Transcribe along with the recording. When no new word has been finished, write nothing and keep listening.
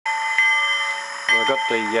Well, I got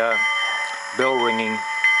the bell ringing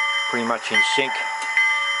pretty much in sync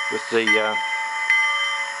with the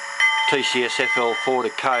TCS FL4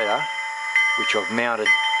 decoder, which I've mounted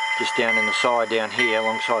just down in the side down here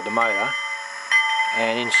alongside the motor,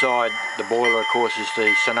 and inside the boiler of course is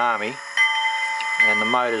the Tsunami, and the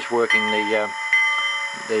motor's working the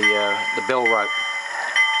bell rope.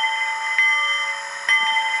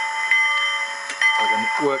 I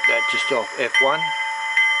can work that just off F1.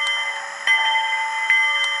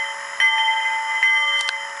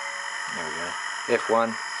 There we go,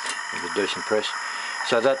 F1 with a decent press.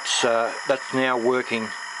 So that's now working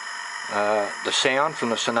the sound from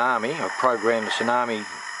the Tsunami. I've programmed the Tsunami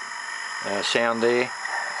sound there,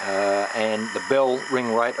 and the bell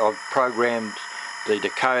ring rate I've programmed the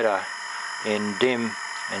decoder in dim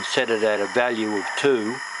and set it at a value of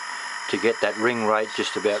 2 to get that ring rate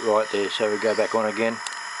just about right there. So we go back on again.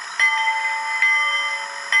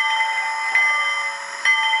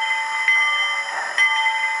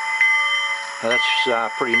 Now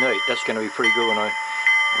that's pretty neat. That's going to be pretty good when I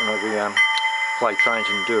play trains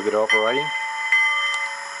and do a bit of operating.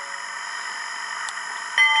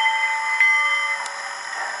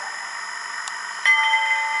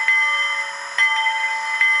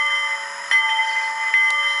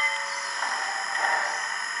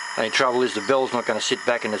 The only trouble is the bell's not going to sit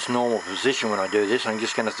back in its normal position when I do this. I'm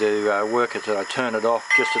just going to have to work it till I turn it off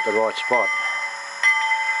just at the right spot.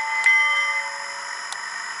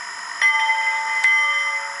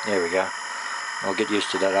 There we go. I'll get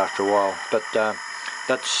used to that after a while. But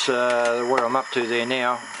that's where I'm up to there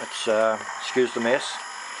now. It's excuse the mess.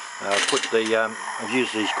 I've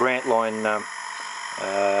used these Grant Line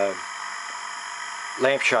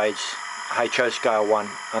lampshades, HO scale 1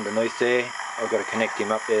 underneath there. I've got to connect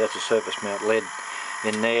him up there. That's a surface mount LED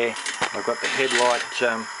in there. I've got the headlight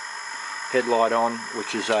on,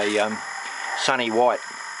 which is a sunny white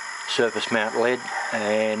surface mount LED,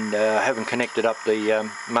 and I haven't connected up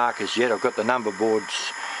the markers yet. I've got the number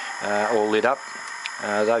boards all lit up.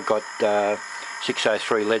 They've got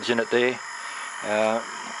 603 LEDs in it there,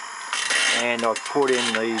 and I've put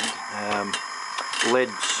in the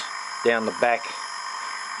LEDs down the back,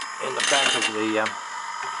 in the back of the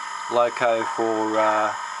Loco for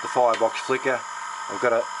the firebox flicker. I've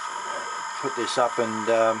got to put this up and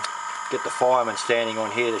get the fireman standing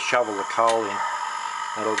on here to shovel the coal in.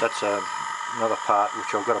 That's another part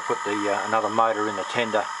which I've got to put another motor in the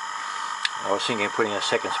tender. I was thinking of putting a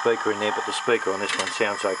second speaker in there, but the speaker on this one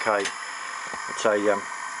sounds okay. It's a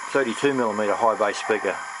 32mm high bass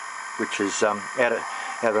speaker, which is out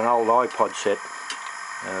of an old iPod set.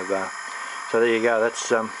 So there you go. That's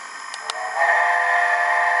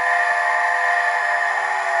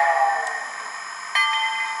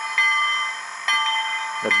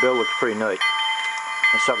that bell looks pretty neat.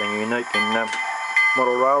 It's something unique in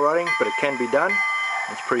model railroading, but it can be done.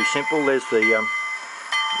 It's pretty simple. There's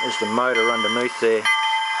the motor underneath there,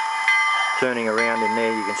 turning around in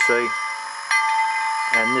there, you can see.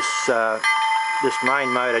 And this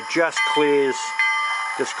main motor just clears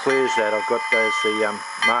that. I've got the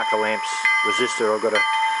marker lamps resistor I've got to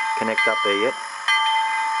connect up there yet.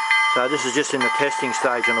 So this is just in the testing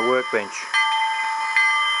stage on the workbench.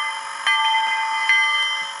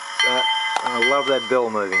 I love that bell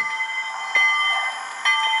moving.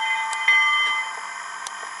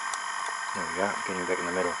 There we go, getting back in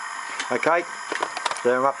the middle. Okay,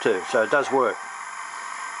 there I'm up to. So it does work.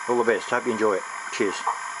 All the best. Hope you enjoy it. Cheers.